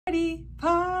party,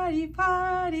 party,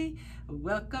 party.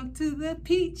 Welcome to the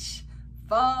peach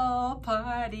fall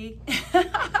party.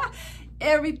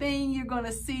 Everything you're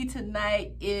gonna see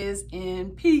tonight is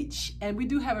in peach, and we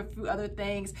do have a few other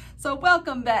things. So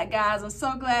welcome back, guys. I'm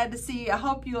so glad to see you. I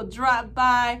hope you'll drop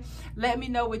by. Let me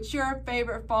know what your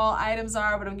favorite fall items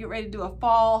are, but I'm getting ready to do a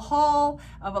fall haul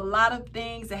of a lot of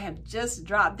things that have just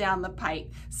dropped down the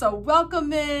pipe. So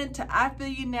welcome in to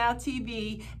Ifelunow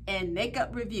TV and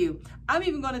makeup review. I'm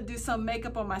even gonna do some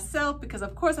makeup on myself because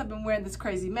of course I've been wearing this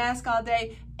crazy mask all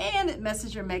day and it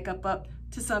messes your makeup up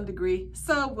to some degree,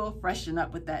 so we'll freshen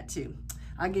up with that too.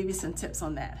 I'll give you some tips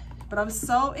on that. But I'm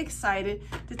so excited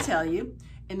to tell you,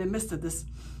 in the midst of this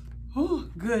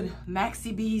good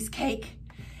Maxi B's cake,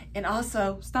 and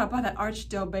also stop by the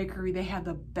Archdale Bakery. They have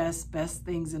the best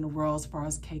things in the world as far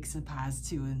as cakes and pies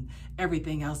too, and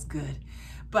everything else good.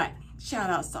 But shout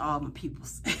outs to all my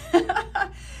peoples.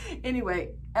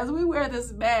 Anyway, as we wear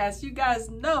this mask, you guys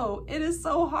know it is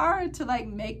so hard to like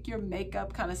make your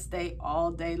makeup kind of stay all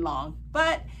day long.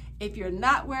 But if you're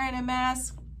not wearing a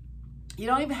mask, you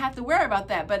don't even have to worry about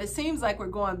that. But it seems like we're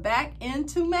going back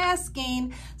into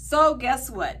masking. So guess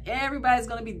what? Everybody's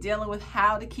gonna be dealing with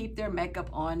how to keep their makeup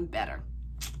on better.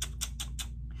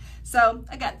 So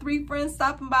I got 3 friends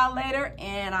stopping by later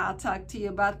and I'll talk to you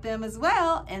about them as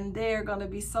well. And they're gonna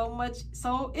be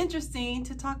so interesting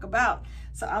to talk about.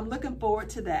 So I'm looking forward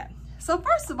to that. So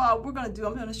first of all, I'm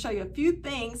gonna show you a few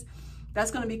things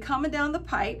that's gonna be coming down the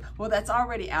pipe. Well, that's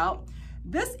already out.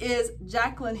 This is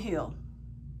Jaclyn Hill.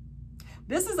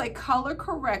 This is a color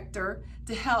corrector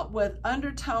to help with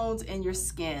undertones in your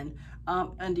skin.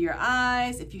 Under your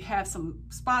eyes, if you have some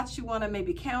spots you want to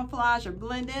maybe camouflage or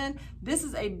blend in, this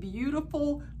is a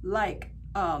beautiful like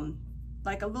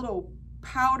a little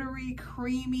powdery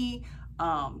creamy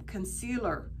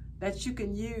concealer that you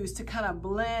can use to kind of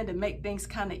blend and make things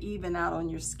kind of even out on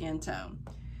your skin tone.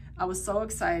 I was so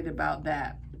excited about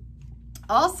that.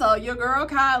 Also, your girl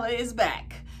Kylie is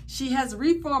back. She has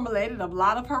reformulated a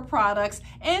lot of her products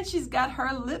and she's got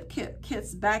her lip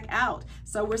kits back out.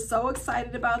 So we're so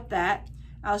excited about that.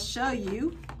 I'll show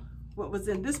you what was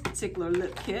in this particular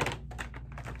lip kit.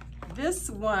 This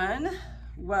one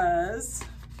was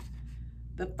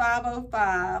the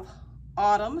 505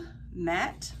 Autumn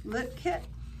Matte Lip Kit.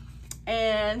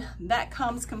 And that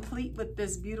comes complete with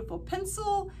this beautiful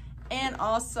pencil. And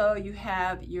also you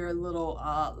have your little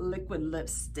liquid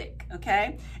lipstick,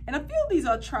 okay? And a few of these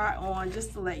I'll try on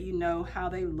just to let you know how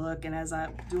they look and as I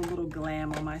do a little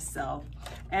glam on myself.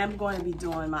 And I'm going to be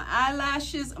doing my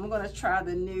eyelashes. I'm gonna try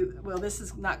the new, well, this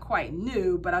is not quite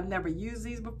new, but I've never used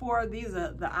these before. These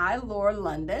are the Allure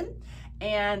London.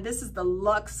 And this is the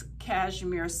Luxe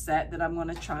Cashmere set that I'm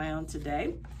gonna try on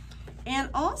today. And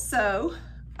also,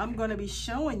 I'm gonna be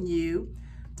showing you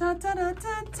da, da, da,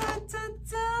 da, da, da,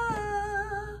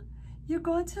 da. You're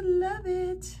going to love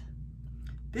it.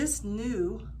 This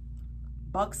new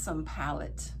Buxom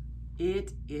palette.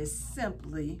 It is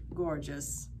simply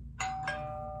gorgeous.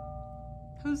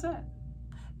 Who's that?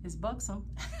 It's Buxom.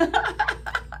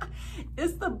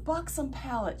 It's the Buxom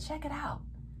palette. Check it out.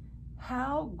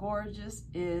 How gorgeous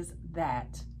is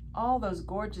that? All those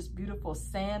gorgeous, beautiful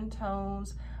sand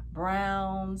tones,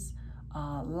 browns,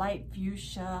 light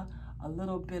fuchsia, a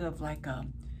little bit of like a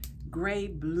gray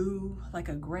blue, like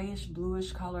a grayish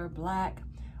bluish color, black.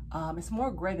 It's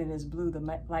more gray than it is blue. The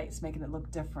light's making it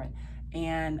look different.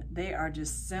 And they are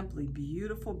just simply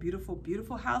beautiful, beautiful,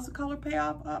 beautiful. How's the color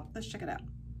payoff up? Let's check it out.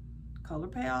 Color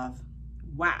payoff.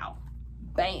 Wow.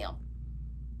 Bam.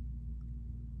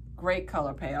 Great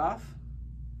color payoff.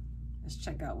 Let's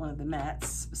check out one of the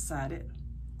mattes beside it.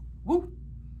 Woo.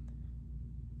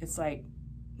 It's like,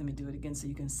 let me do it again so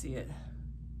you can see it.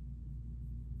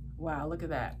 Wow, look at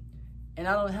that. And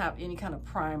I don't have any kind of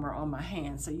primer on my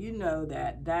hand, so you know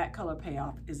that that color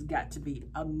payoff has got to be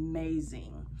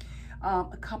amazing.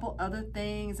 A couple other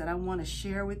things that I want to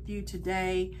share with you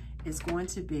today is going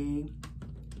to be,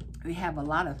 we have a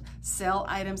lot of sale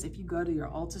items. If you go to your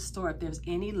Ulta store, if there's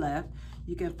any left,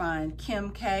 you can find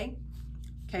Kim K,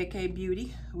 KK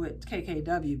Beauty, with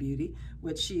KKW Beauty,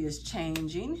 which she is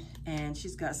changing. And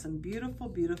she's got some beautiful,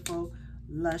 beautiful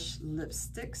Lush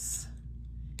lipsticks.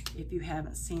 If you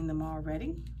haven't seen them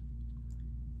already.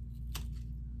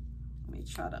 Let me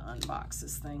try to unbox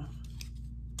this thing.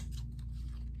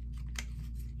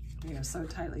 They are so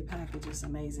tightly packaged, it's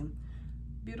amazing.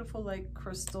 Beautiful like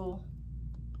crystal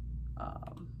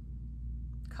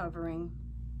covering.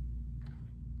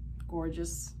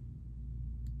 Gorgeous,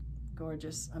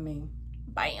 gorgeous, I mean,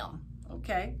 bam,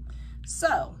 okay?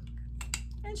 So,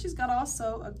 and she's got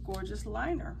also a gorgeous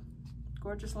liner.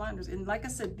 Gorgeous liners. And like I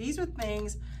said, these are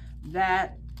things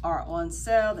that are on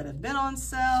sale, that have been on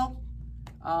sale.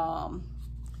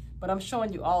 But I'm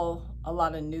showing you all a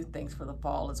lot of new things for the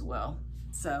fall as well.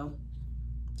 So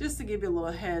just to give you a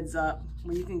little heads up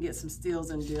where you can get some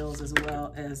steals and deals as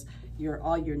well as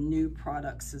all your new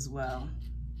products as well.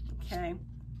 Okay,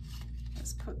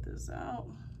 let's put this out.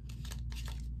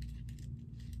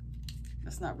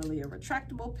 That's not really a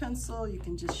retractable pencil. You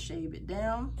can just shave it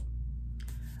down.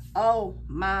 Oh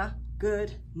my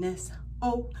goodness.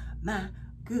 Oh my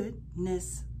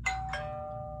goodness.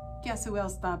 Guess who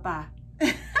else stopped by?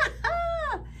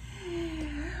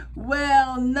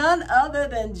 Well, none other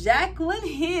than Jaclyn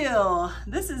Hill.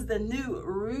 This is the new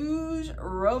Rouge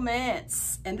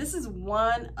Romance. And this is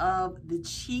one of the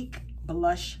cheek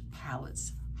blush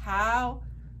palettes. How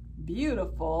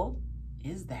beautiful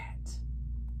is that?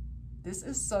 This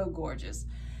is so gorgeous.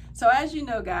 So as you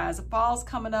know, guys, the fall's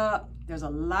coming up. There's a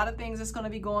lot of things that's going to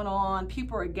be going on.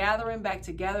 People are gathering back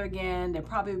together again. There'll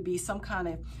probably be some kind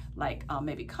of like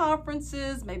maybe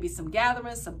conferences, maybe some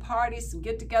gatherings, some parties, some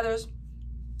get-togethers.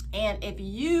 And if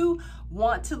you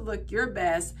want to look your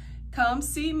best, come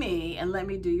see me and let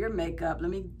me do your makeup. Let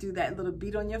me do that little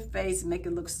bead on your face and make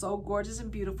it look so gorgeous and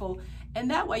beautiful.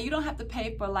 And that way you don't have to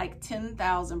pay for like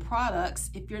 10,000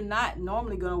 products if you're not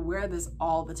normally going to wear this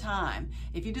all the time.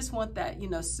 If you just want that, you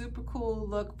know, super cool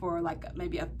look for like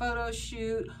maybe a photo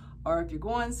shoot, or if you're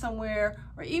going somewhere,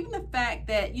 or even the fact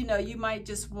that, you know, you might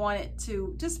just want it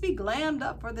to just be glammed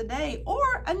up for the day,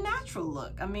 or a natural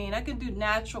look. I mean, I can do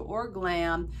natural or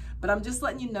glam, but I'm just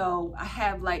letting you know I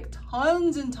have like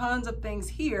tons and tons of things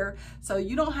here, so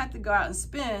you don't have to go out and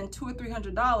spend $200 or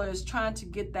 $300 trying to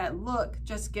get that look,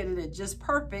 just get it just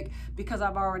perfect, because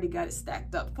I've already got it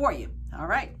stacked up for you. All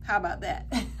right, how about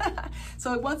that?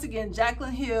 So once again,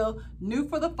 Jaclyn Hill, new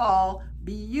for the fall,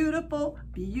 beautiful,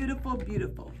 beautiful,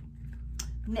 beautiful.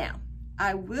 Now,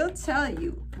 I will tell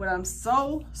you what I'm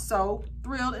so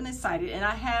thrilled and excited, and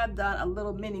I have done a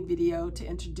little mini video to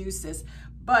introduce this,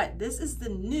 but this is the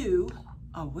new,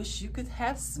 I wish you could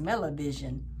have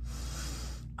smell-o-vision.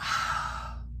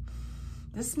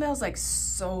 This smells like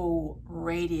so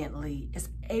radiantly. It's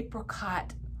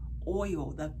apricot oil,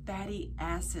 the fatty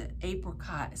acid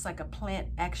apricot. It's like a plant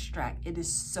extract. It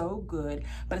is so good,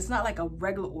 but it's not like a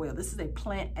regular oil. This is a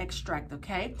plant extract,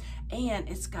 okay? And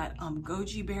it's got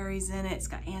goji berries in it. It's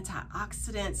got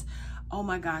antioxidants. Oh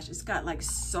my gosh, it's got like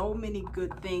so many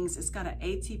good things. It's got an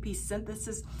ATP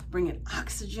synthesis, bringing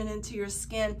oxygen into your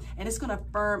skin, and it's gonna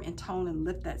firm and tone and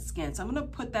lift that skin. So I'm gonna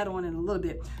put that on in a little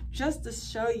bit just to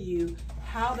show you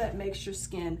how that makes your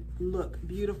skin look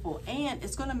beautiful, and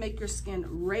it's gonna make your skin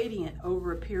radiant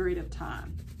over a period of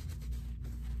time.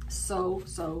 So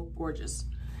gorgeous.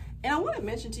 And I want to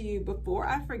mention to you before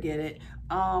I forget it,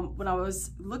 when I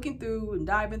was looking through and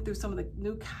diving through some of the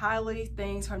new Kylie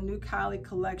things, her new Kylie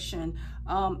collection,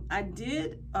 I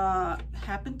did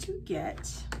happen to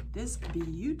get this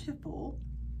beautiful,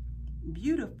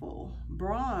 beautiful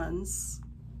bronze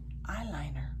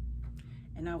eyeliner.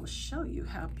 And I will show you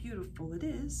how beautiful it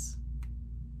is.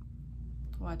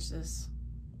 Watch this.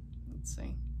 Let's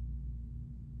see.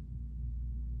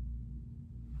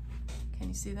 Can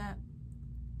you see that?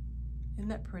 Isn't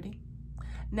that pretty?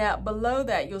 Now below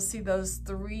that you'll see those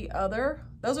are three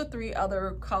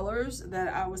other colors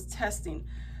that I was testing.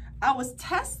 I was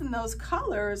testing those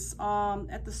colors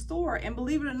at the store, and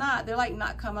believe it or not, they're like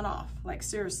not coming off. Like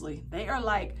seriously, they are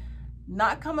like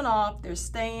not coming off. They're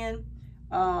staying.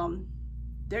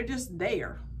 They're just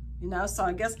there, you know. So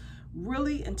I guess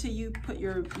really until you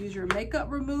use your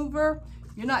makeup remover,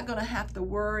 you're not gonna have to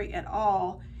worry at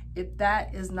all if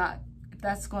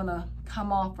that's gonna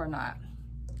come off or not.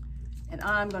 And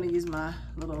I'm gonna use my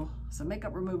some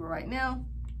makeup remover right now,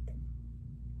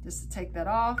 just to take that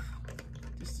off,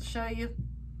 just to show you.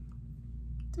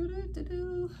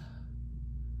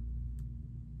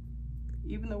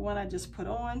 Even the one I just put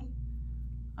on,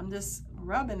 I'm just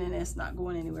rubbing and it's not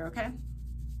going anywhere, okay?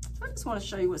 So I just wanna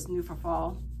show you what's new for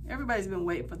fall. Everybody's been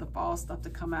waiting for the fall stuff to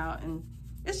come out, and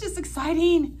it's just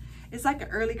exciting. It's like an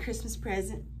early Christmas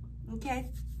present,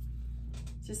 okay?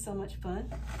 Just so much fun.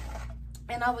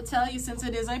 And I will tell you, since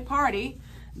it is a party,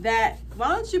 that why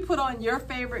don't you put on your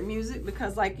favorite music,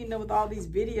 because like, you know, with all these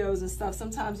videos and stuff,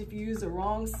 sometimes if you use the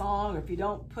wrong song, or if you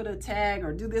don't put a tag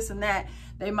or do this and that,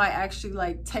 they might actually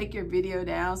like take your video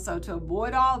down. So to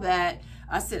avoid all that,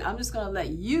 I said, I'm just gonna let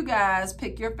you guys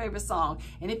pick your favorite song.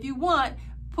 And if you want,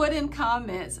 put in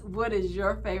comments, what is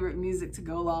your favorite music to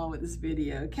go along with this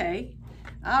video, okay?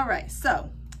 All right, so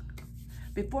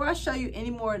before I show you any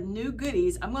more new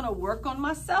goodies, I'm gonna work on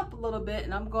myself a little bit,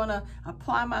 and I'm gonna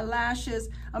apply my lashes.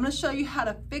 I'm gonna show you how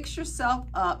to fix yourself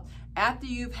up after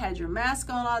you've had your mask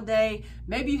on all day.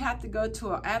 Maybe you have to go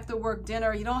to an after work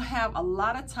dinner. You don't have a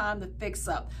lot of time to fix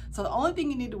up. So the only thing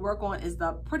you need to work on is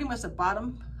pretty much the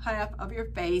bottom half of your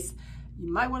face.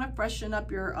 You might want to freshen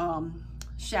up your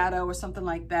shadow or something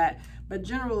like that, but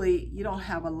generally you don't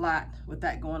have a lot with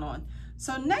that going on.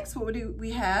 So next, what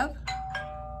we have?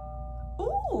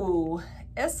 Ooh,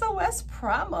 SOS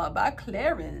Primer by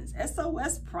Clarins.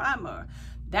 SOS Primer.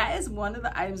 That is one of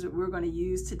the items that we're going to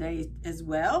use today as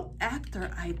well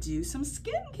after I do some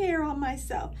skincare on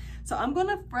myself. So I'm going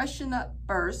to freshen up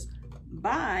first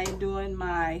by doing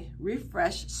my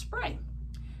Refresh Spray.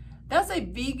 That's a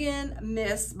vegan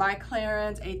mist by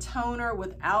Clarins, a toner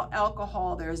without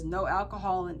alcohol. There's no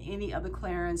alcohol in any of the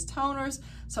Clarins toners.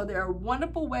 So they're a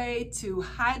wonderful way to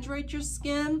hydrate your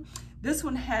skin. This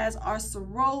one has our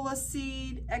acerola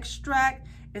seed extract.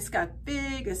 It's got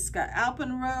fig, it's got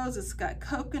alpenrose, it's got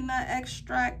coconut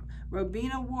extract,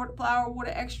 robina flower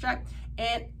water extract.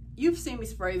 And you've seen me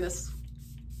spray this.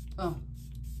 Oh,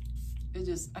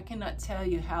 I cannot tell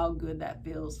you how good that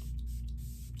feels.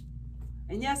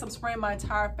 And yes, I'm spraying my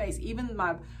entire face, even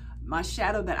my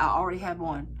shadow that I already have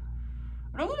on.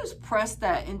 But I'm gonna just press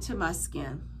that into my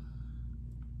skin,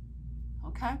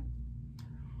 okay?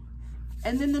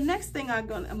 And then the next thing I'm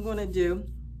gonna do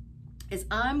is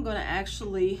I'm gonna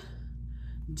actually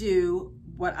do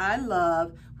what I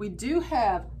love. We do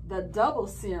have the double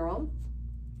serum,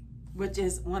 which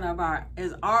is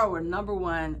our number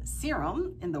one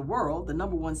serum in the world, the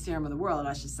number one serum in the world,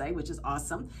 I should say, which is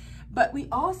awesome. But we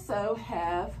also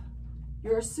have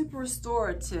your super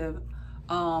restorative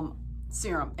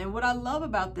serum. And what I love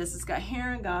about this, it's got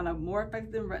Hiragana, more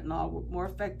effective than retinol, more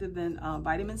effective than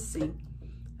vitamin C.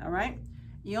 All right.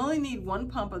 You only need 1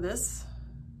 pump of this.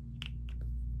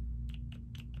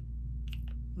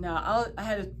 Now, I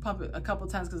had to pump it a couple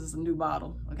times because it's a new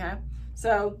bottle, okay?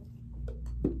 So,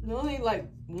 you only need like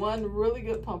 1 really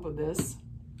good pump of this.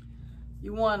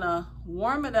 You want to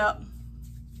warm it up.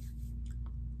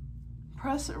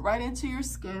 Press it right into your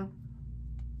skin.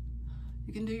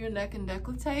 You can do your neck and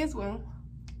décolleté as well.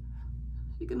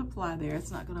 You can apply there.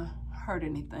 It's not going to hurt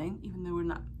anything, even though we're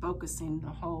not focusing the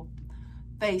whole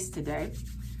face today.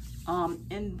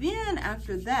 And then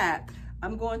after that,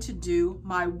 I'm going to do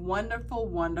my wonderful,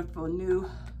 wonderful new,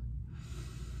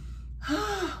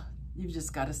 you've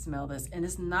just got to smell this. And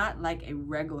it's not like a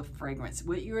regular fragrance.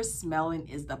 What you're smelling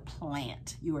is the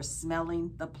plant. You are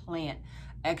smelling the plant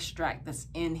extract that's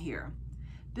in here.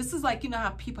 This is like, you know how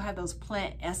people have those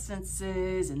plant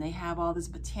essences and they have all these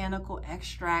botanical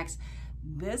extracts.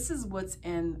 This is what's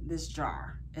in this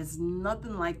jar. It's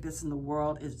nothing like this in the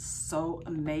world. It's so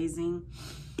amazing.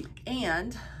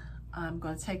 And I'm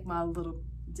going to take my little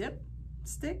dip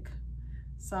stick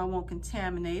so I won't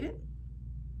contaminate it.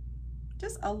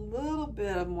 Just a little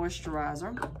bit of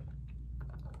moisturizer.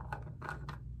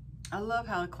 I love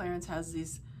how Clarins has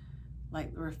these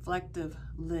like reflective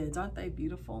lids. Aren't they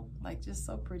beautiful? Like just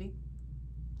so pretty,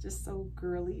 just so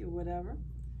girly or whatever.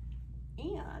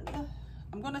 And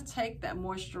I'm gonna take that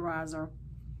moisturizer,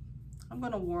 I'm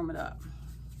gonna warm it up,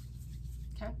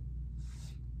 okay?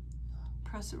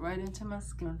 Press it right into my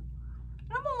skin.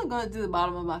 And I'm only gonna do the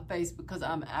bottom of my face because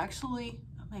I'm actually,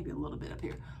 maybe a little bit up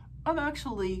here, I'm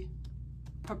actually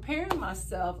preparing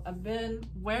myself. I've been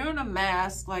wearing a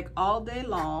mask like all day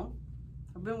long.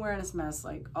 I've been wearing this mask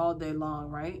like all day long,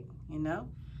 right? You know?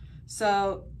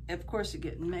 So, of course, you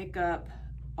get makeup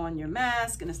on your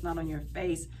mask and it's not on your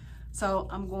face. So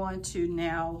I'm going to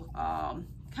now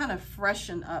kind of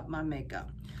freshen up my makeup.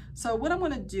 So what I'm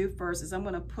going to do first is I'm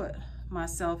going to put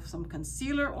myself some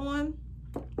concealer on.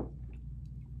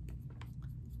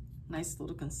 Nice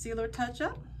little concealer touch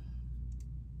up.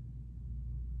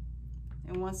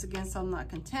 And once again, so I'm not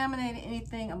contaminating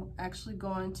anything, I'm actually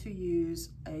going to use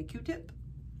a Q-tip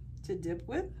to dip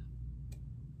with.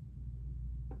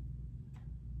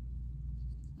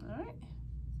 All right.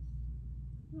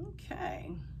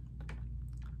 Okay.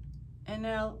 And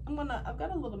now I've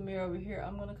got a little mirror over here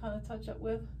I'm gonna kind of touch up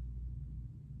with.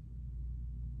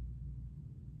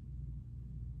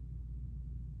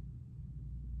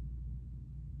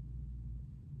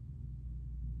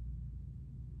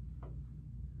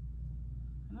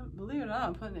 Believe it or not,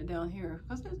 I'm putting it down here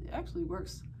because it actually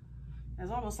works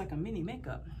as almost like a mini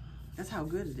makeup. That's how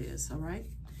good it is, all right?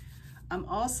 I'm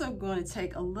also going to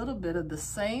take a little bit of the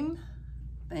same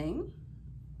thing,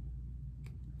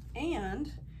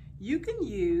 and you can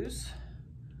use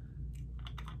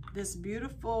this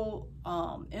beautiful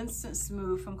Instant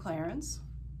Smooth from Clarins.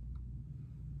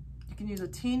 You can use a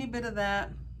teeny bit of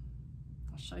that.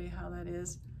 I'll show you how that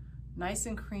is. Nice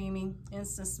and creamy,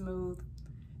 Instant Smooth.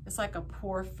 It's like a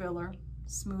pore filler,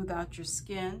 smooth out your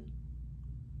skin.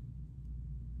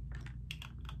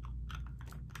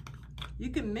 You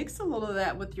can mix a little of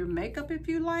that with your makeup if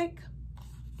you like.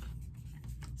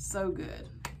 So good.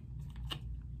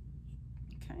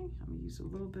 Okay, I'm gonna use a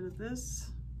little bit of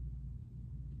this.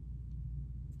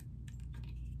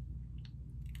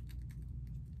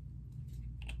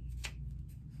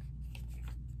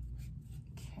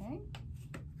 Okay.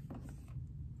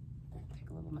 Take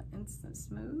a little of my Instant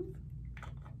Smooth.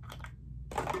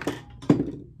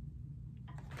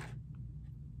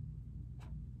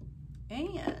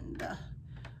 And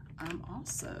I'm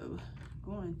also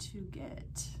going to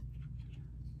get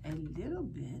a little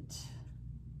bit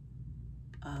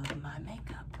of my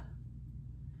makeup.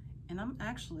 And I'm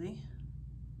actually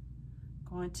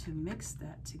going to mix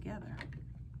that together.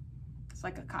 It's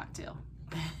like a cocktail.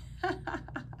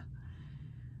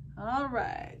 All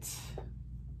right.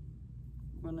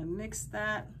 I'm gonna mix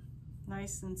that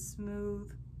nice and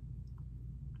smooth.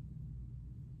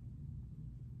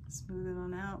 Smooth it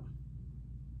on out.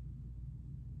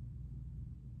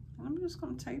 And I'm just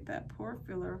gonna take that pore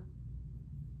filler.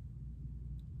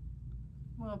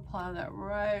 I'm gonna apply that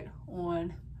right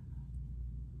on,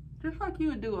 just like you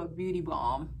would do a beauty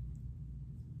balm.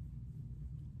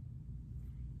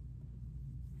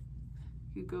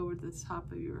 You go over the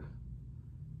top of your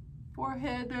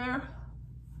forehead there,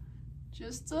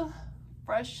 just to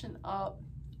freshen up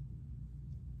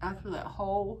after that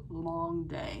whole long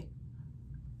day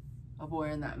of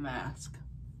wearing that mask.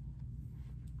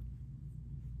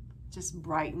 Just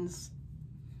brightens.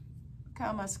 Look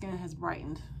how my skin has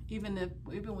brightened, even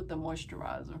with the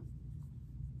moisturizer.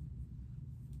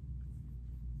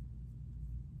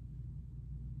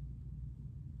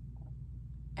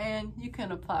 And you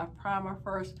can apply primer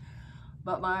first,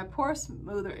 but my pore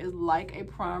smoother is like a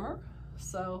primer,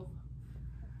 so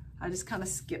I just kind of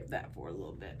skip that for a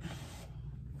little bit.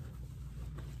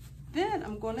 Then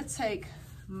I'm going to take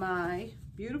my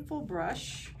beautiful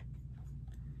brush,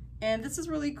 and this is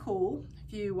really cool.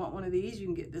 If you want one of these, you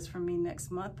can get this from me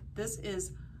next month. This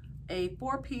is a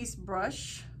 4-piece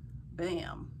brush.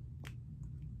 Bam,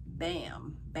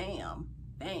 bam, bam,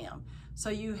 bam.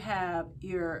 So you have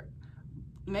your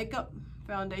makeup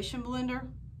foundation blender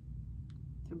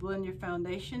to blend your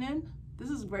foundation in. This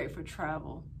is great for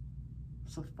travel.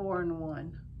 It's a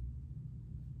 4-in-1.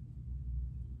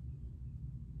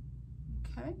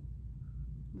 Okay,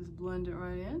 just blend it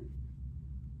right in.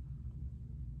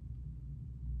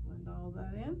 Blend all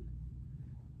that in.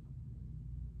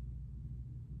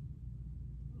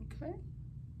 Okay.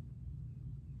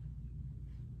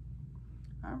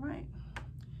 All right.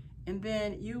 And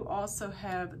then you also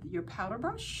have your powder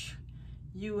brush.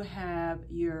 You have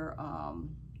your,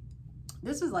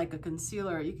 this is like a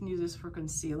concealer. You can use this for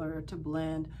concealer to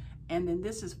blend. And then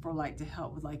this is for like to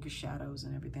help with like your shadows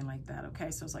and everything like that.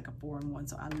 Okay, so it's like a 4-in-1.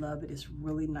 So I love it. It's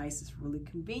really nice. It's really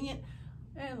convenient.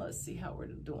 And let's see how we're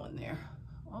doing there.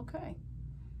 Okay.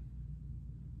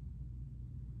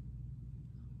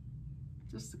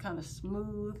 Just to kind of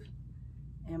smooth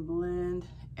and blend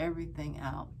everything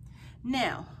out.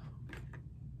 Now,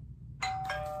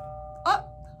 oh,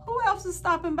 who else is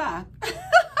stopping by?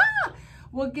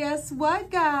 Well, guess what,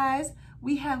 guys?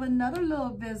 We have another little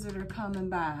visitor coming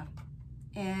by.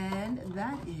 And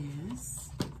that is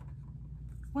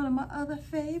one of my other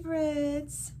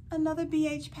favorites, another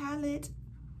BH palette.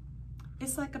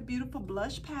 It's like a beautiful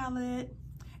blush palette.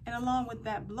 And along with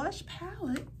that blush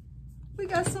palette, we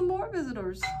got some more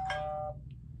visitors.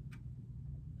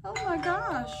 Oh my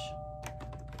gosh.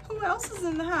 Who else is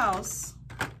in the house?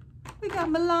 We got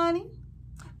Milani.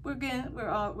 We're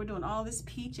doing all this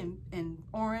peach and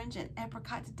orange and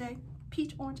apricot today.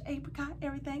 Peach, orange, apricot,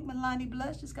 everything. Milani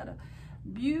blush. Just got a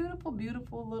beautiful,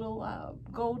 beautiful little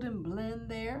golden blend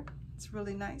there. It's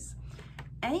really nice.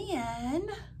 And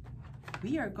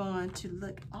we are going to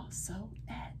look also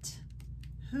at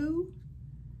who?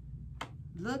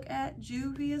 Look at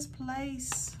Juvia's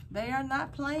Place. They are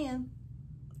not playing.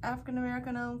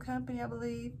 African-American owned company, I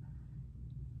believe.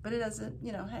 But it doesn't,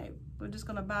 you know, hey, we're just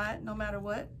gonna buy it no matter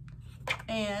what.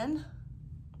 And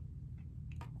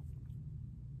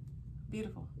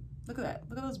beautiful. Look at that.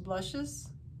 Look at those blushes.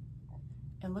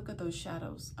 And look at those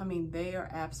shadows. I mean, they are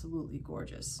absolutely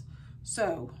gorgeous.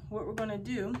 So what we're gonna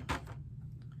do,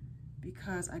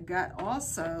 because I got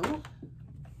also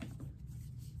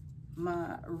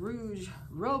my Rouge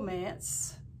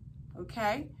Romance,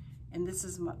 okay? And this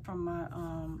is from my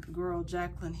girl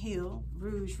Jaclyn Hill,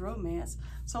 Rouge Romance.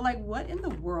 So like, what in the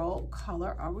world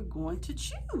color are we going to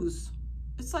choose?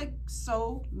 It's like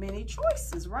so many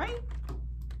choices, right?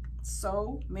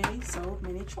 So many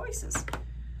choices.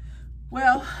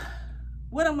 Well,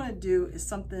 what I'm gonna do is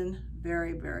something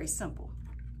very, very simple.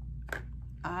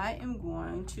 I am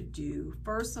going to do,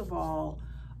 first of all,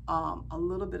 a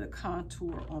little bit of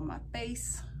contour on my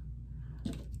face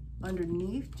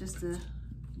underneath, just to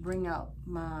bring out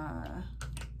my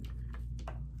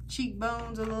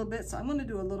cheekbones a little bit. So I'm going to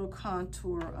do a little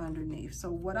contour underneath.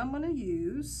 So what I'm going to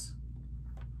use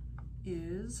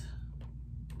is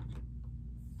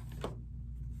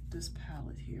this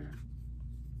palette here,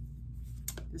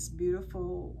 this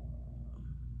beautiful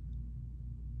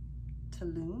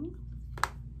Tulum,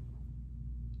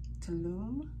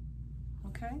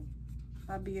 okay,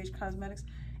 by BH Cosmetics.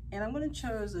 And I'm going to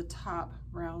choose a top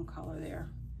brown color there,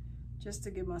 just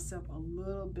to give myself a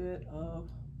little bit of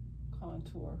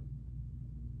contour.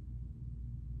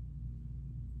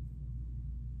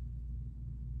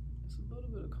 Just a little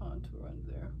bit of contour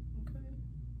under there, okay?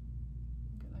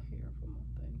 Got a hair from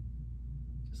my thing.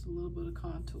 Just a little bit of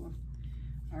contour.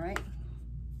 All right.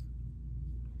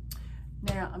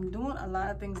 Now, I'm doing a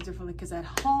lot of things differently because at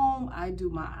home, I do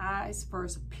my eyes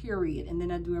first, period, and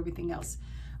then I do everything else.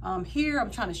 Here,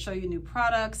 I'm trying to show you new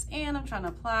products, and I'm trying to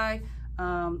apply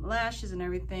lashes and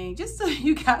everything, just so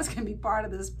you guys can be part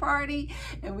of this party,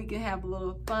 and we can have a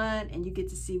little fun, and you get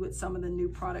to see what some of the new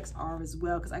products are as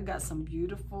well, because I got some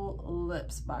beautiful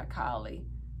lips by Kylie.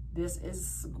 This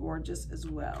is gorgeous as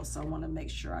well, so I want to make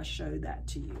sure I show that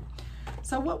to you.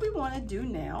 So what we want to do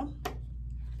now,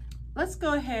 let's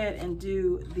go ahead and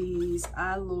do these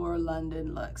Allure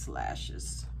London Luxe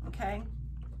lashes, okay?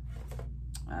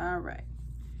 All right.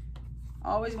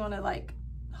 Always want to like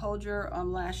hold your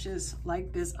lashes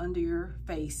like this under your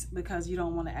face, because you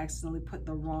don't want to accidentally put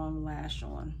the wrong lash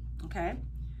on, okay?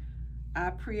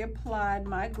 I pre-applied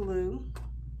my glue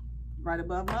right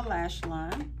above my lash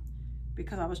line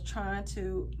because I was trying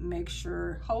to make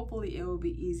sure, hopefully it will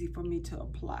be easy for me to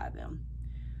apply them.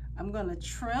 I'm going to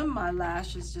trim my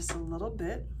lashes just a little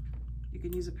bit. You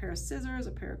can use a pair of scissors,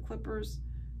 a pair of clippers,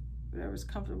 whatever's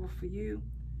comfortable for you.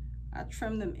 I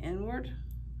trim them inward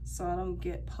so I don't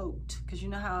get poked, because you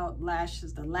know how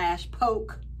lashes, the lash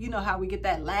poke, you know how we get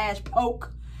that lash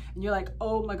poke, and you're like,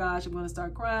 oh my gosh, I'm going to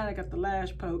start crying, I got the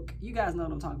lash poke. You guys know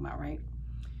what I'm talking about, right?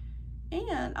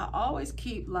 And I always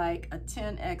keep like a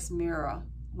 10x mirror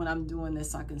when I'm doing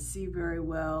this so I can see very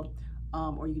well.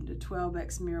 Or you can do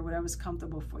 12x mirror, whatever's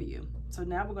comfortable for you. So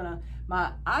now we're gonna,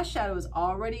 my eyeshadow is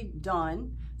already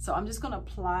done, so I'm just gonna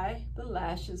apply the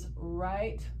lashes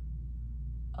right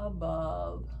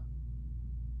above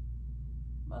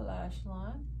my lash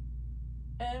line.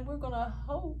 And we're gonna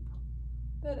hope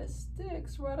that it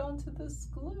sticks right onto this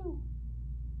glue.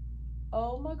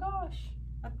 Oh my gosh,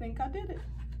 I think I did it.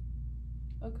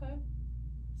 Okay,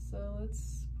 so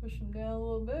let's push them down a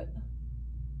little bit.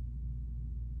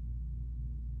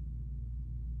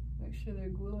 Make sure they're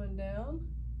gluing down.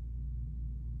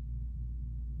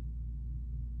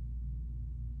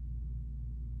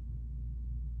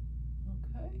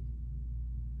 Okay.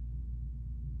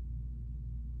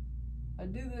 I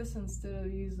do this instead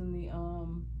of using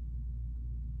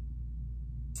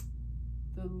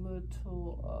the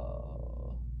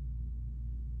little,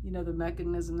 you know, the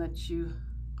mechanism that you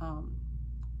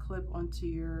clip onto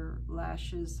your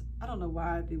lashes. I don't know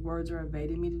why the words are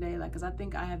evading me today, like, because I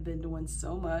think I have been doing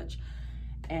so much,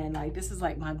 and like this is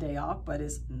like my day off, but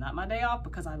it's not my day off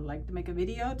because I like to make a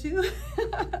video too.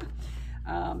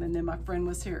 And then my friend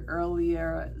was here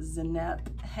earlier,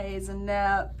 Zanep. Hey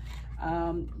Zanep,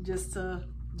 just to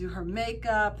do her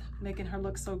makeup, making her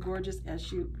look so gorgeous, as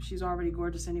she's already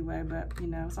gorgeous anyway, but you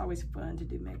know, it's always fun to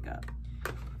do makeup.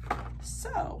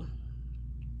 So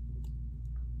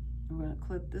I'm gonna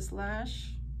clip this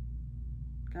lash.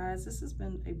 Guys, this has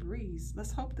been a breeze.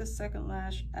 Let's hope this second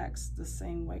lash acts the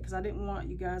same way, because I didn't want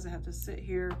you guys to have to sit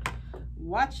here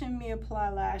watching me apply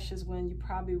lashes when you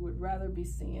probably would rather be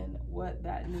seeing what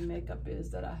that new makeup is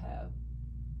that I have.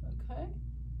 Okay,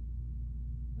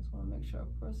 just want to make sure I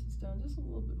press this down just a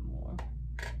little bit more,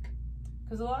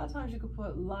 because a lot of times you could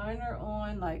put liner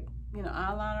on, like, you know,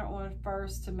 eyeliner on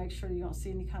first to make sure you don't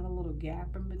see any kind of little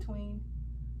gap in between.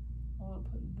 I want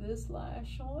to put this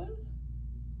lash on.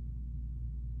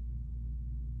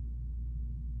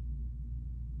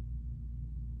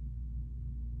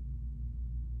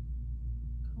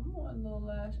 Come on, little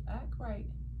lash, act right.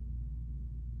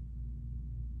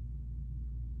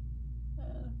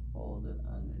 And fold it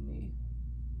underneath.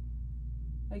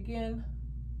 Again,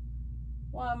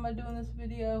 why am I doing this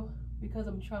video? Because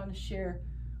I'm trying to share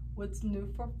what's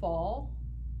new for fall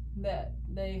that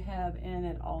they have in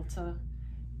at ULTA.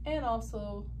 And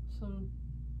also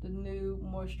the new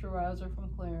moisturizer from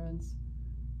Clarins.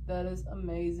 That is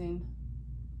amazing.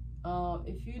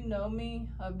 If you know me,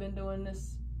 I've been doing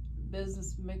this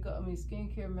business,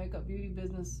 skincare, makeup, beauty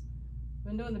business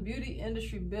been doing the beauty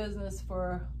industry business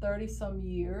for 30 some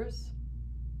years.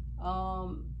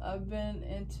 I've been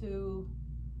into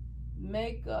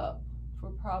makeup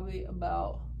for probably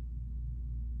about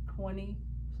 20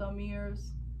 some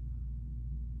years,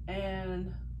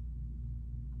 and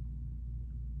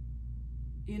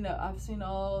you know, I've seen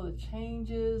all the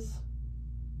changes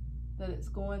that it's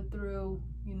going through,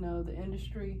 you know, the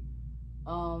industry,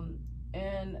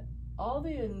 and all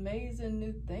the amazing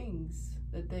new things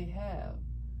that they have.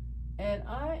 And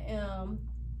I am,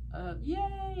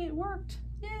 yay, it worked.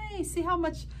 Yay, see how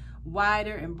much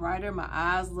wider and brighter my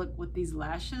eyes look with these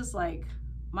lashes? Like,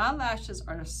 my lashes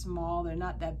are small, they're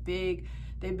not that big.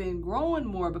 They've been growing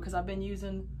more because I've been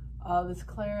using this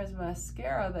Clarins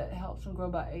mascara that helps them grow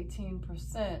by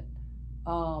 18%,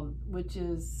 which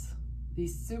is the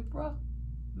Supra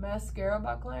mascara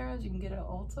by Clarins. You can get it at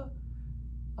ULTA.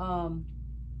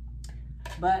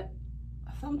 But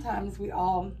sometimes we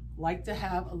all like to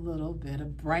have a little bit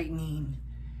of brightening,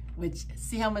 which,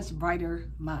 see how much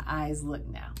brighter my eyes look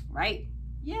now, right?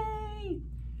 Yay!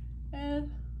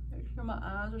 And make sure my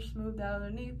eyes are smoothed out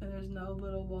underneath and there's no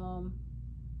little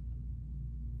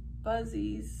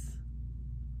fuzzies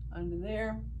under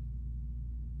there.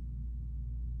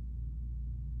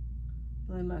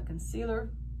 Blend my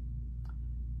concealer.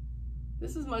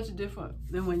 This is much different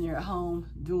than when you're at home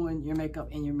doing your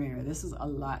makeup in your mirror. This is a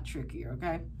lot trickier,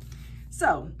 okay?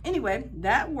 So anyway,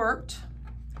 that worked.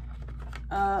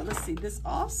 Let's see, this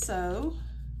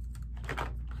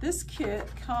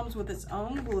kit comes with its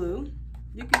own glue.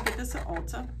 You can get this at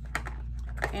ULTA.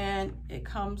 And it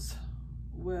comes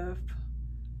with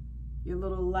your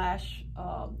little lash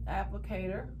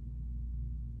applicator.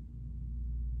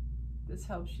 This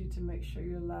helps you to make sure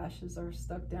your lashes are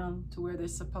stuck down to where they're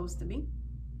supposed to be.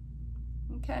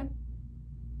 Okay.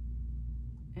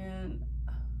 And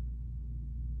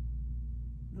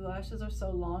the lashes are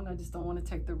so long, I just don't want to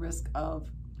take the risk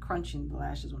of crunching the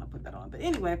lashes when I put that on. But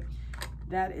anyway,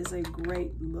 that is a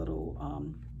great little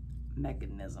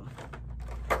mechanism.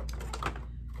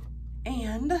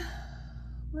 And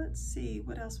let's see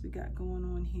what else we got going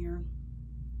on here.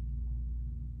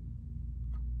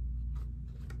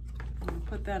 I'm gonna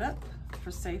put that up for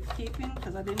safekeeping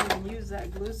because I didn't even use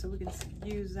that glue, so we can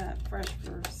use that fresh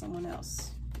for someone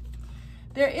else.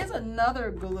 There is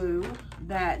another glue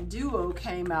that Duo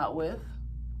came out with,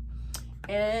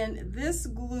 and this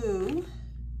glue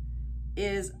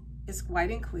is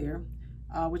white and clear,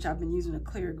 which I've been using a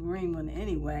clear green one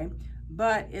anyway,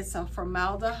 but it's a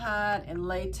formaldehyde and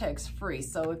latex free.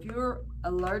 So if you're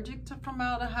allergic to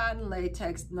formaldehyde and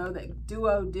latex, know that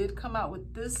Duo did come out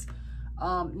with this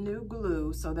new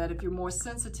glue, so that if you're more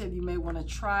sensitive, you may want to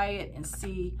try it and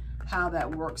see how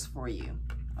that works for you.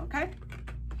 Okay.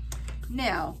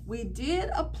 Now, we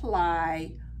did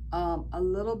apply a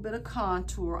little bit of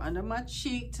contour under my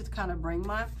cheek to kind of bring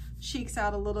my cheeks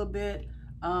out a little bit.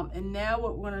 And now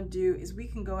what we're going to do is we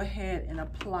can go ahead and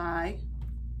apply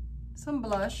some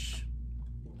blush.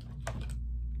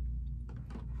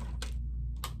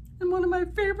 And one of my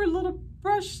favorite little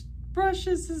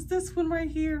brushes is this one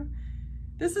right here.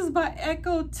 This is by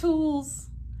Echo Tools.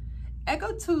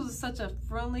 Echo Tools is such a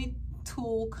friendly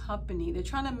tool company. They're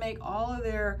trying to make all of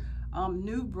their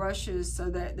new brushes so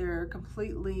that they're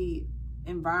completely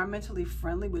environmentally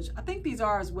friendly, which I think these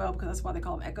are as well, because that's why they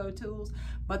call them Echo Tools.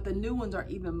 But the new ones are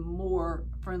even more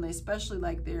friendly, especially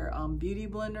like their beauty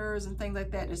blenders and things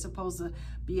like that. They're supposed to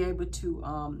be able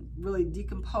to really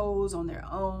decompose on their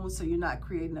own, so you're not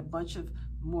creating a bunch of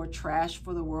more trash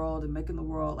for the world and making the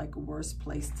world like a worse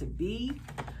place to be,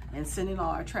 and sending all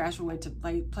our trash away to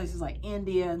places like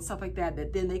India and stuff like that,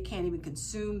 that then they can't even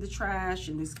consume the trash,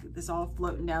 and this all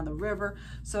floating down the river.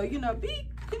 So be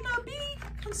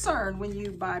concerned when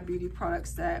you buy beauty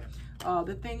products that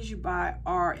the things you buy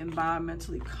are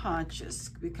environmentally conscious,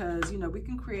 because we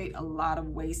can create a lot of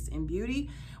waste in beauty,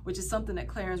 which is something that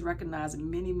Clarins recognized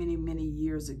many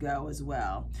years ago as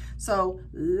well. So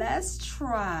let's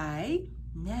try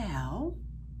now.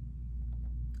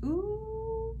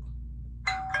 Ooh.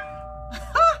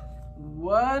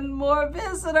 One more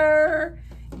visitor.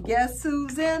 Guess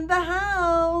who's in the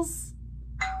house?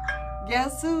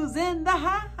 Guess who's in the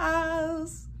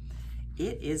house?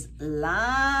 It is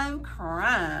Lime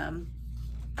Crime.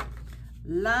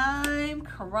 Lime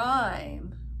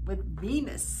Crime with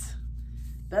Venus.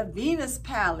 The Venus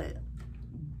palette.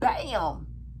 Bam.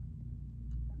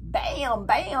 Bam,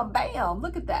 bam, bam.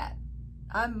 Look at that.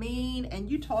 I mean, and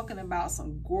you talking about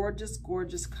some gorgeous,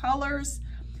 gorgeous colors.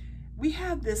 We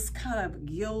have this kind of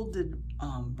gilded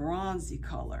bronzy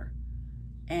color.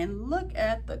 And look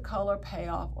at the color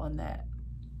payoff on that.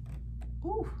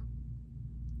 Ooh.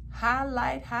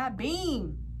 Highlight High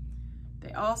Beam.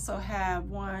 They also have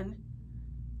one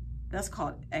that's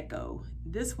called Echo.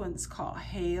 This one's called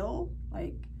Hail,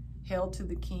 like Hail to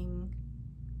the King.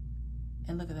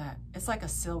 And look at that, it's like a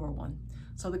silver one.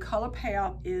 So the color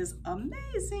payoff is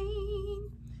amazing.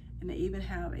 And they even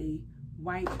have a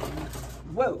white one.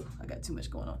 Whoa, I got too much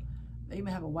going on. They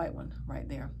even have a white one right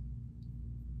there.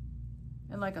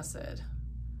 And like I said,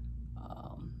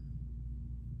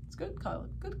 it's good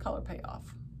color payoff.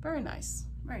 Very nice,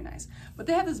 very nice. But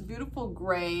they have this beautiful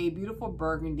gray, beautiful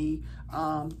burgundy,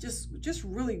 just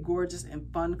really gorgeous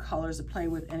and fun colors to play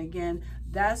with. And again,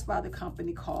 that's by the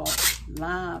company called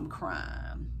Lime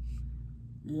Crime.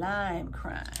 Lime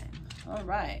Crime. All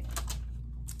right.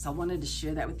 So I wanted to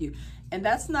share that with you. And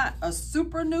that's not a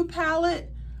super new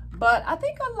palette, but I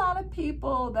think a lot of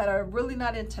people that are really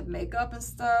not into makeup and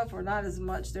stuff, or not as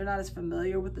much, they're not as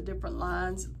familiar with the different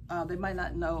lines, they might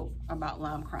not know about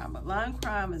Lime Crime. But Lime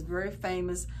Crime is very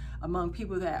famous among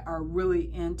people that are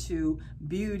really into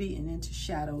beauty and into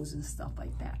shadows and stuff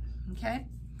like that, okay?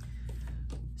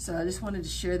 So I just wanted to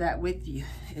share that with you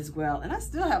as well. And I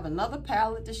still have another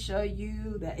palette to show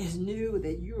you that is new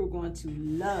that you are going to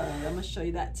love. I'm gonna show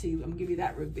you that too. I'm gonna give you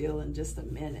that reveal in just a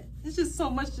minute. There's just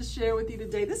so much to share with you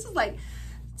today. This is like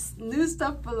new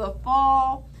stuff for the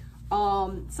fall.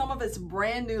 Some of it's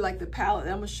brand new, like the palette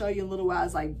that I'm gonna show you in a little while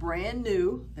is like brand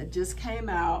new that just came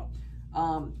out.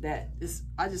 I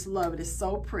just love it. It's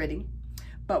so pretty.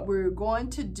 But we're going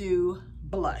to do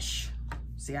blush.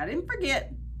 See, I didn't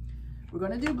forget. We're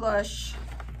gonna do blush.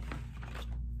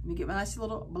 Let me get my nice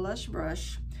little blush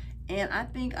brush. And I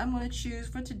think I'm gonna choose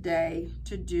for today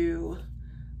to do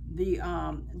the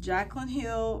Jaclyn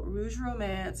Hill Rouge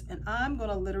Romance, and I'm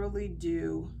gonna literally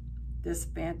do this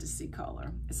fantasy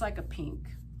color. It's like a pink,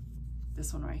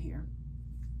 this one right here.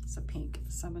 It's a pink,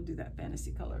 so I'm gonna do that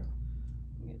fantasy color.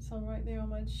 Get some right there on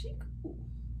my cheek. Ooh,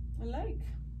 I like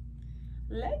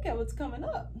how it's coming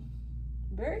up.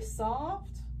 Very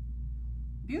soft.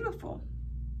 Beautiful.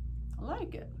 I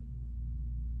like it.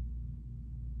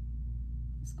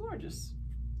 It's gorgeous.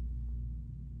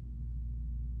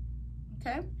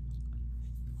 Okay.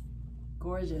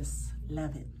 Gorgeous.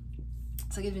 Love it.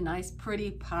 So give you a nice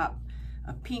pretty pop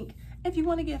of pink. If you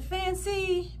want to get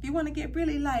fancy, if you want to get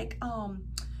really like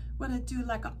want to do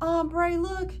like an ombre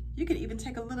look, you can even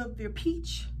take a little of your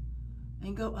peach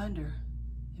and go under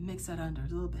and mix that under a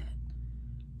little bit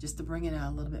just to bring it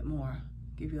out a little bit more.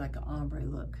 Give you like an ombre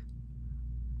look.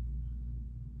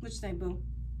 What you think, boo?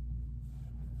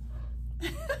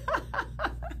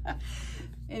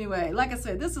 Anyway, like I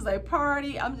said, this is a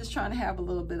party. I'm just trying to have a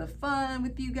little bit of fun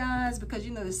with you guys because,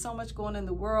 you know, there's so much going on in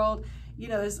the world. You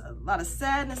know, there's a lot of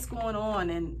sadness going on,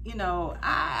 and, you know,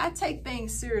 I take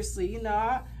things seriously. You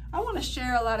know, I want to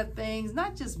share a lot of things,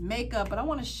 not just makeup, but I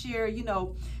want to share, you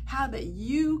know, how that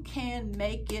you can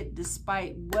make it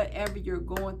despite whatever you're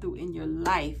going through in your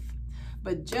life.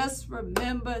 But just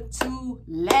remember to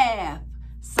laugh.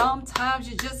 Sometimes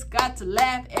you just got to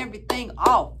laugh everything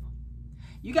off.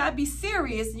 You got to be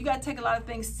serious. You got to take a lot of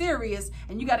things serious,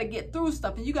 and you got to get through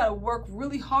stuff, and you got to work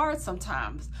really hard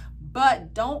sometimes.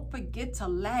 But don't forget to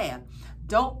laugh.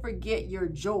 Don't forget your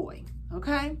joy,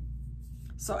 okay?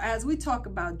 So as we talk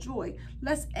about joy,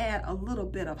 let's add a little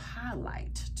bit of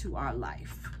highlight to our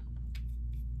life.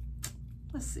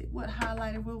 Let's see, what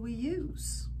highlighter will we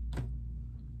use?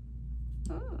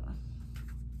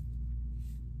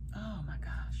 Oh my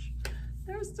gosh.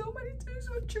 There's so many things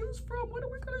to choose from. What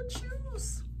are we gonna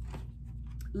choose?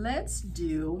 Let's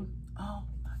do, oh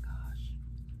my gosh.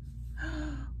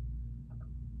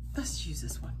 Let's use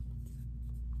this one.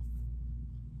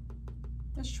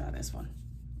 Let's try this one,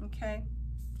 okay?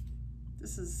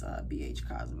 This is BH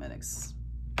Cosmetics.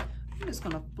 I'm just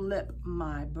gonna flip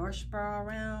my brush bar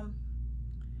around,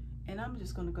 and I'm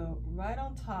just gonna go right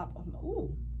on top of my,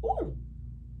 ooh, ooh,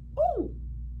 ooh,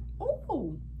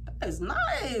 ooh, that is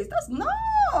nice, that's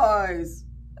nice.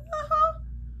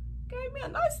 Gave me a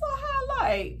nice little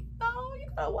highlight. No, you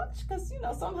gotta watch, because, you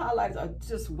know, some highlights are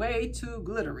just way too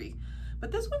glittery.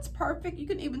 But this one's perfect. You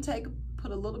can even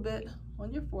put a little bit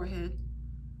on your forehead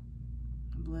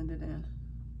and blend it in.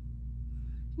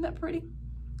 Isn't that pretty?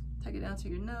 Take it down to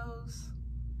your nose.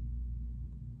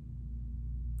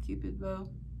 Cupid bow.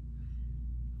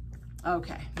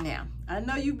 Okay, now, I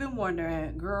know you've been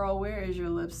wondering, girl, where is your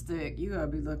lipstick? You are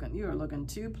looking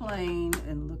too plain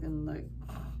and looking like,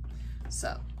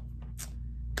 so.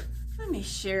 Let me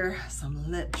share some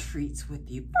lip treats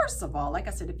with you. First of all, like I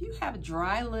said, if you have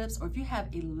dry lips, or if you have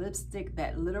a lipstick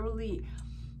that literally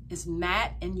is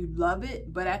matte and you love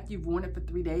it, but after you've worn it for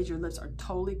 3 days, your lips are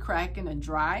totally cracking and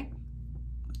dry,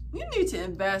 you need to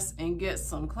invest and get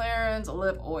some Clarins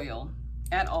lip oil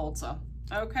at Ulta,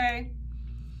 okay?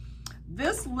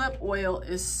 This lip oil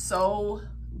is so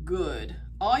good.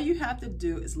 All you have to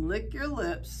do is lick your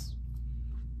lips.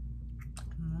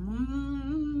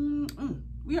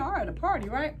 We are at a party,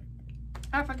 right?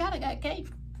 I forgot I got cake.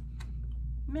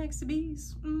 Maxi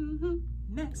B's,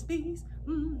 Maxi B's,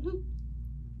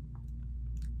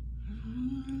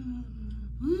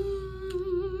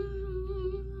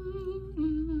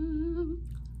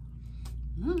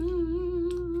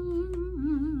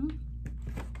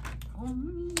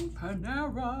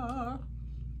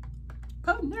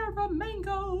 Panera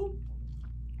mango.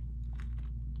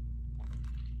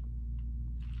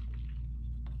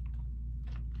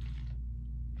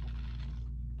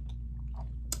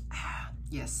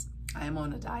 Yes, I am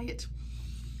on a diet.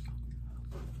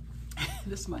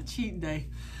 This is my cheat day.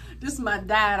 This is my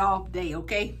diet off day,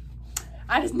 okay?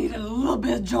 I just needed a little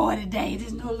bit of joy today.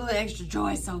 Just a little extra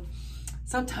joy. So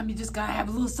sometimes you just gotta have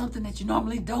a little something that you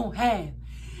normally don't have.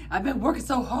 I've been working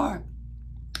so hard.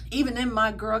 Even in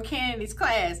my girl Candy's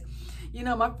class. You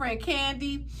know, my friend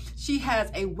Candy, she has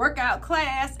a workout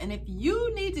class. And if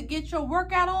you need to get your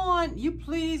workout on, you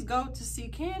please go to see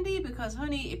Candy. Because,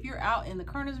 honey, if you're out in the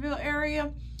Kernersville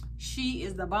area, she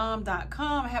is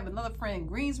thebomb.com. I have another friend in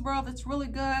Greensboro that's really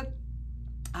good.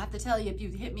 I have to tell you, if you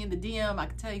hit me in the DM, I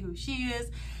can tell you who she is.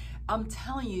 I'm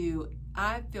telling you,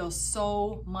 I feel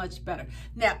so much better.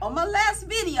 Now, on my last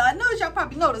video, I know y'all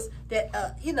probably noticed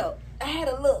that, you know, I had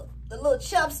a little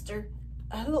chubster.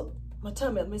 My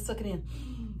tummy, let me suck it in.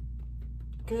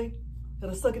 Okay?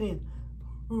 Gotta suck it in.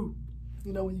 Ooh.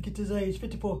 You know, when you get to this age,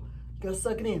 54, you gotta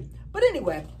suck it in. But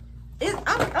anyway,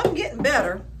 I'm getting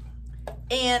better.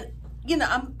 And, you know,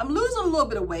 I'm losing a little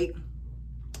bit of weight.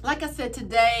 Like I said,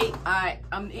 today,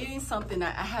 I'm eating something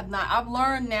I've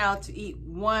learned now to eat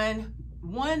one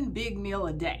big meal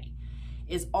a day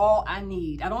is all I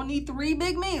need. I don't need 3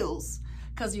 big meals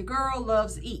because your girl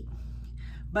loves to eat.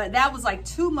 But that was like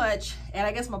too much, and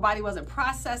I guess my body wasn't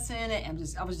processing it, and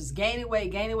I was just gaining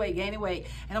weight.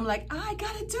 And I'm like, I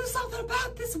gotta do something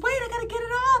about this weight. I gotta get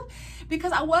it off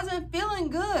because I wasn't feeling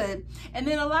good. And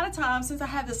then a lot of times, since I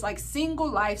have this like single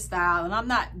lifestyle and I'm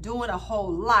not doing a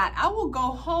whole lot, I will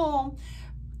go home,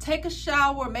 take a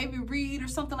shower, maybe read or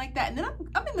something like that. And then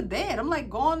I'm in the bed. I'm like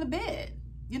going to bed,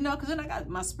 you know, because then I got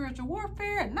my spiritual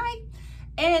warfare at night.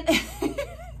 And,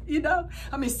 you know,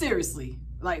 I mean, seriously.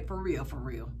 Like, for real.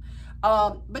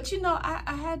 But, you know,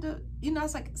 I had to, you know,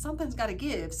 it's like, something's got to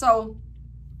give. So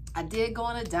I did go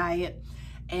on a diet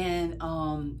and,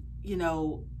 you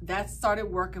know, that started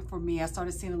working for me. I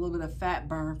started seeing a little bit of fat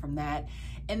burn from that.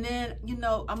 And then, you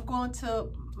know, I'm going to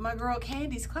my girl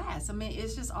Candy's class. I mean,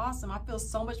 it's just awesome. I feel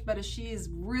so much better. She is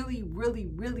really, really,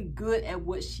 really good at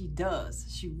what she does.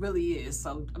 She really is.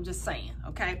 So I'm just saying,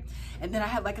 okay? And then I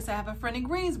have, like I said, I have a friend in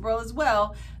Greensboro as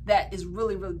well that is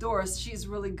really, really, Doris, she's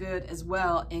really good as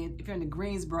well. And if you're in the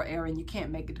Greensboro area and you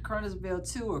can't make it to Kernersville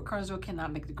too, or Kernersville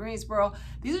cannot make it to Greensboro,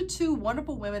 these are 2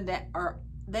 wonderful women that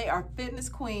they are fitness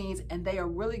queens and they are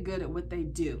really good at what they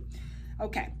do.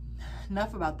 Okay,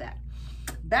 enough about that.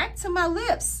 Back to my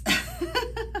lips.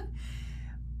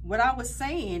 What I was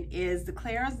saying is the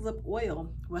Clarins lip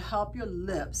oil will help your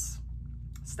lips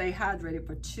stay hydrated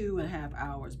for 2.5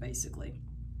 hours, basically.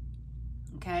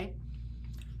 Okay?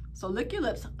 So lick your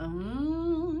lips.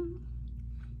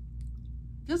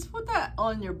 Just put that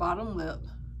on your bottom lip.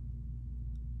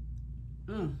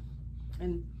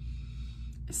 And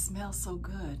it smells so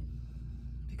good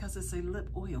because it's a lip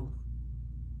oil.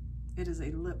 It is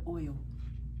a lip oil.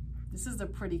 This is a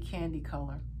pretty candy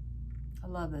color. I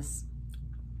love this.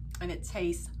 And it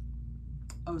tastes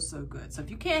oh so good. So if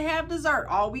you can't have dessert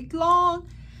all week long,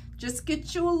 just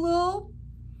get you a little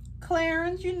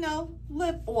Clarins, you know,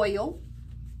 lip oil.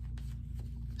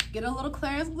 Get a little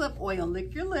Clarins lip oil,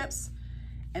 lick your lips,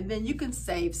 and then you can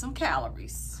save some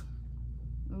calories.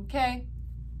 Okay?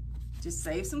 Just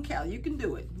save some calories. You can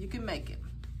do it. You can make it.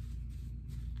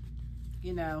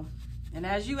 You know, and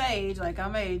as you age, like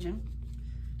I'm aging,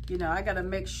 you know, I got to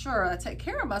make sure I take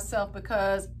care of myself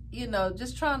because, you know,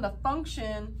 just trying to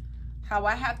function how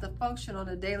I have to function on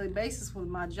a daily basis with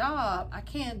my job, I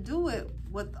can't do it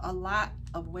with a lot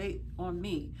of weight on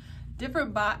me.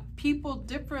 Different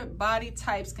body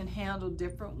types can handle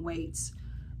different weights.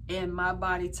 And my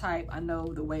body type, I know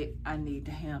the weight I need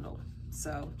to handle.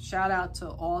 So shout out to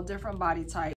all different body types.